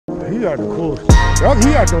he had the coolest. He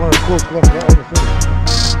had one of the coolest clubs I've ever seen.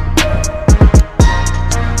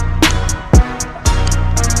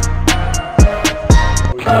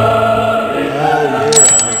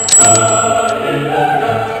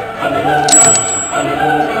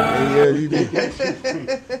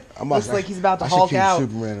 Looks like he's about to Hulk out.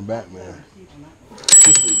 Superman and Batman.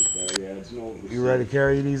 You ready to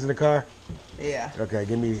carry these in the car? Yeah. Okay,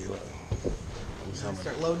 give me.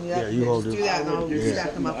 Start loading you up. Yeah, you hold it. Do that and I'll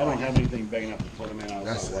stack them up. I don't have anything big enough to put them in.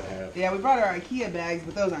 That's what I have. Yeah, we brought our IKEA bags,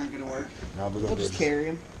 but those aren't going to work. We'll just carry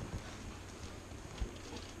them.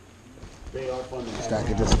 They are fun to have. Stack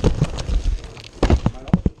it just. What I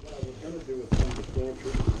was going to do with some of the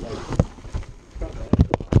stormtroopers, like, cut the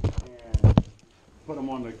heads off and put them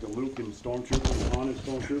on like the Luke and Stormtrooper, the haunted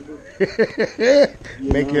Stormtrooper.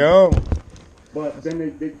 Make your own. But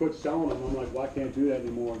then they quit selling them. I'm like, well, I can't do that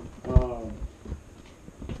anymore.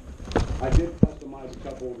 I did customize a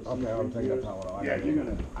couple of the Okay, I'll take that towel off. Yeah, you're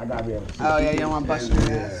going to. I gotta be able to see. Oh, yeah, you don't want to bust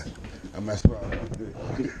your ass. I messed up.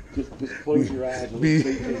 Just close your eyes and let the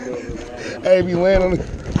take over. Hey, be laying on the.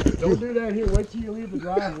 Don't do that here. Wait till you leave the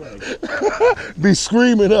driveway. Be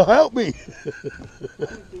screaming, help me.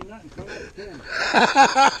 Don't do nothing. Come out the camera.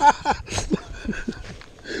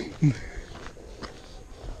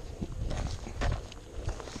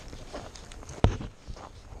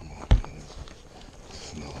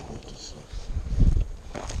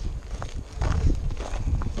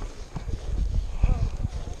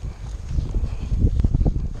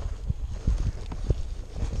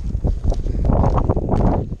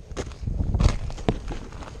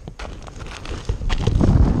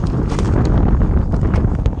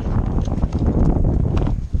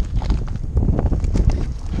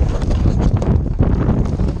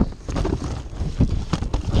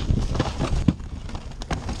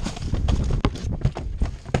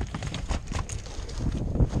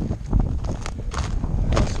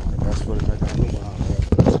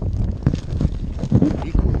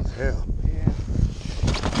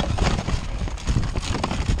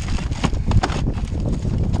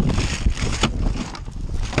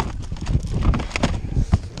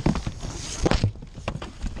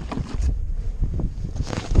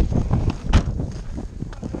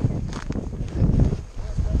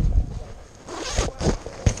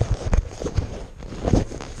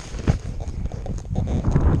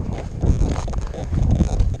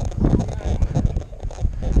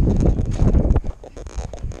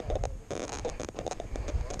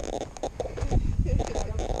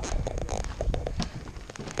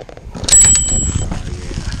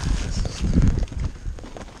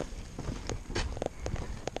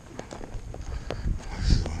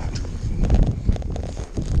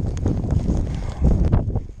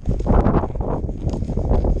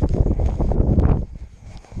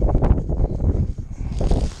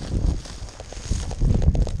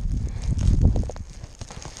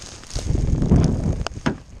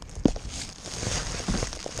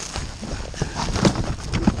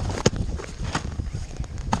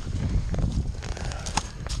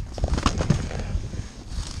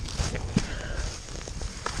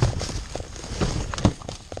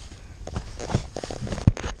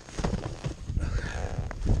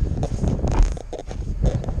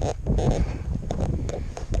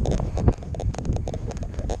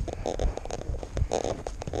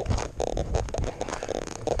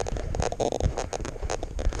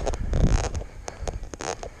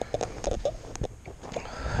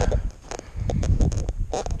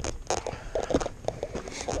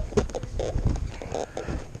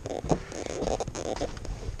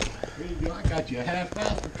 You a half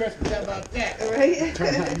ounce for Christmas. How about that? Right?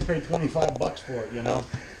 Turns out you paid $25 for it, you know?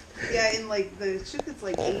 Yeah, and like the shit that's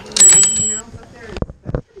like 80, 90 an ounce up there,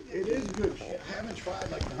 that's pretty good. It is good shit. I haven't tried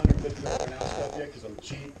like the $150 an ounce stuff yet because I'm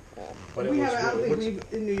cheap. But We haven't, I don't think we've,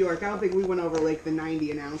 in New York, I don't think we went over like the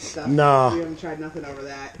 90 an ounce stuff. Nah. We haven't tried nothing over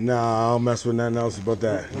that. Nah, I don't mess with nothing else about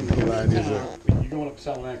that. You're going up to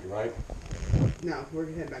Salamanca, right? No, we're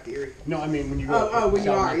heading back to Erie. No, I mean when you go. Oh, when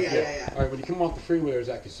you are, Salamanca, yeah. All right, when you come off the freeway, there's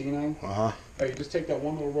that casino. You just take that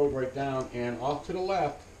one little road right down, and off to the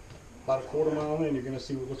left, about a quarter mile in, you're going to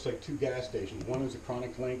see what looks like two gas stations. One is a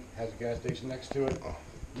Chronic Link, has a gas station next to it.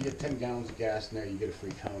 You get 10 gallons of gas in there, you get a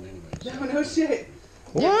free cone anyway. So. No shit.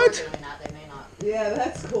 What? They may not. Yeah,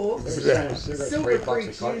 that's cool. Silver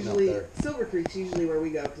Creek's usually where we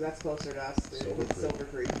go because that's closer to us. Silver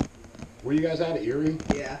Creek. Were you guys out of Erie?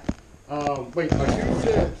 Yeah. Wait, are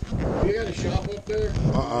you got a shop up there?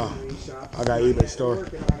 I got eBay store.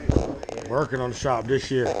 Working on the shop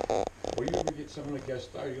this year. Well, you ever get something like that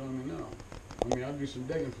started, you let me know. I mean, I'll do some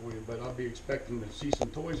digging for you, but I'll be expecting to see some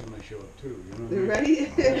toys when they show up too. You know what I mean?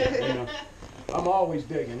 Ready? You know, I'm always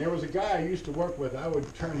digging. There was a guy I used to work with. I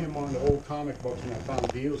would turn him on to old comic books when I found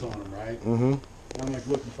deals on them, right? Mm-hmm. I'm like,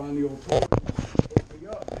 look, you find the old toy. Hook me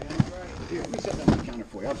up, man. Right. Here, let me set that on the counter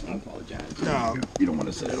for you. I apologize. No. You don't want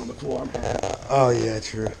to set it on the floor. Oh, yeah,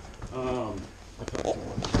 true. Um,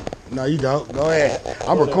 No, you don't. Go ahead.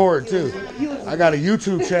 I'm recording, too. I got a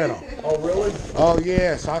YouTube channel. oh, really? Oh,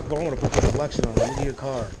 yeah. So I want to put the collection on. Let me get your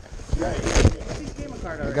card.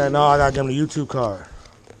 I got to give him the YouTube card.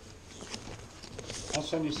 I'll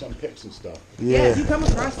send you some pics and stuff. Yeah, Yeah. if you come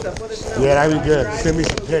across stuff, let us know. Yeah, that'd be good. Send me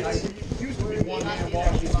some pics. It used to be one man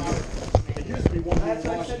washing it used to be one man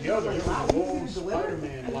washing the other. It was an old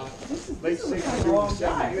Spider-Man lot. Late 60s, early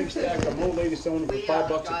 70s. Big stack of old lady selling them for $5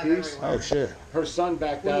 a piece. Oh, shit. Her son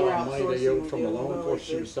backed out on money they owed from the loan before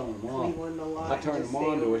she was selling them off. I turned him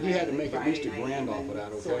on to it. He had to make at least $1,000 off of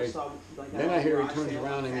that, okay? Then I hear he turns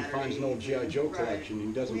around and he finds an old G.I. Joe collection.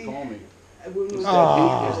 He doesn't call me.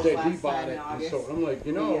 Instead, he bought it. And so I'm like,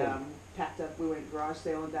 you know, packed up. We went garage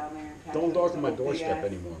sailing down there. And don't darken my doorstep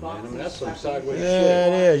anymore, man. I mean, that's some sideways shit. Yeah,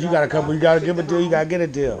 it is. You got to come. You got to give a deal. You got to get a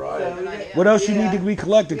deal. Right. What else you need to be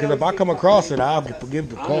collected? Because if I come across it, I'll give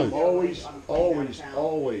the I'm code. always, I am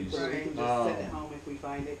always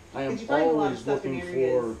looking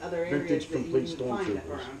for vintage complete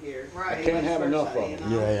stormtroopers. I can't have enough of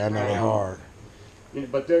them. Yeah, I know they're hard. You know,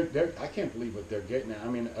 but I can't believe what they're getting at. I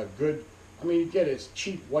mean, you get it, it's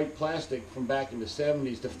cheap white plastic from back in the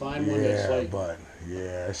 70s to find one that's Yeah, like, but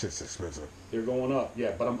yeah, that shit's expensive. they're going up.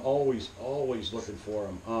 Yeah, but I'm always looking for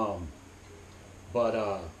them.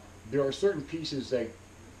 But there are certain pieces that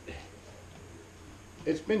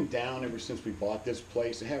it's been down ever since we bought this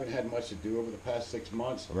place. I haven't had much to do over the past 6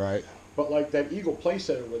 months. Right. But like that Eagle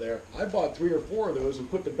playset over there, I bought 3 or 4 of those and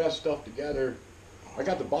put the best stuff together. I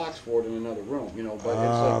got the box for it in another room, you know. But it's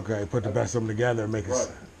like, okay, put the best of them together and make it. Right.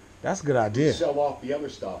 That's a good idea. Sell off the other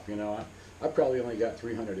stuff, you know. I probably only got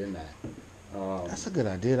 300 in that. That's a good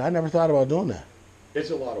idea. I never thought about doing that. It's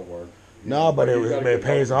a lot of work. No, but it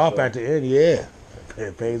pays off at the end. Yeah,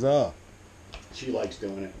 it pays off. She likes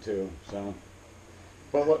doing it too. So,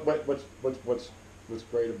 but what's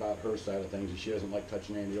great about her side of things is she doesn't like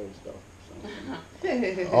touching any of the old stuff.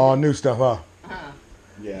 So. All new stuff, huh?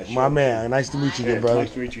 Yeah. My man, nice to meet you, good brother.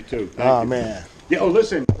 Nice to meet you too. Oh man. Yeah. Oh,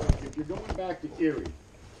 listen. If you're going back to Erie,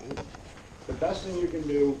 the best thing you can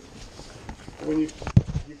do when you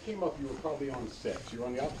came up, you were probably on 6. You were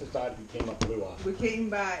on the opposite side. You came up Blue Eye. We came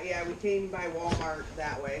by Walmart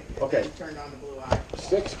that way. Okay. We turned on the Blue Eye.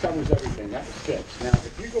 6 covers everything. That was 6. Now,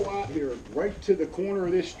 if you go out here right to the corner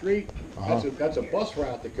of this street, that's a bus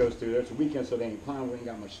route that goes through there. It's a weekend, so they ain't plowing. We ain't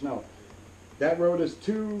got much snow. That road is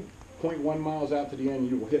 2.1 miles out to the end.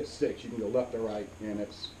 You will hit 6. You can go left or right, and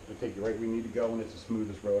it'll take you right where you need to go, and it's the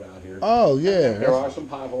smoothest road out here. Oh yeah. There are some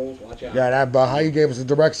potholes. Watch out. Yeah, but how you gave us the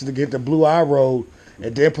directions to get the Blue Eye Road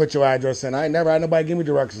and then put your address in. I ain't never had nobody give me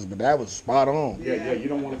directions, but that was spot on. Yeah, you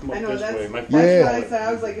don't want to come up this way. That's what I said.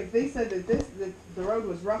 I was like, if they said that the road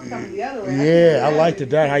was rough coming the other Yeah, way. I liked it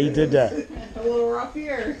that how you did that. A little rough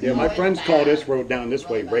here. Yeah, my friends call this road down this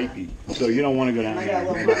way rapey, so you don't want to go down I got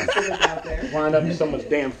a little there. Civic out there. Wind up in someone's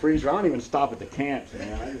damn freezer. I don't even stop at the camps,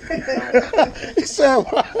 man. He said,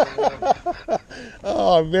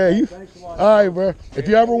 "Oh man, all right, bro. If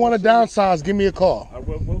you ever want to downsize, give me a call."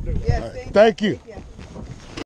 We'll do it. Yes, Thank you.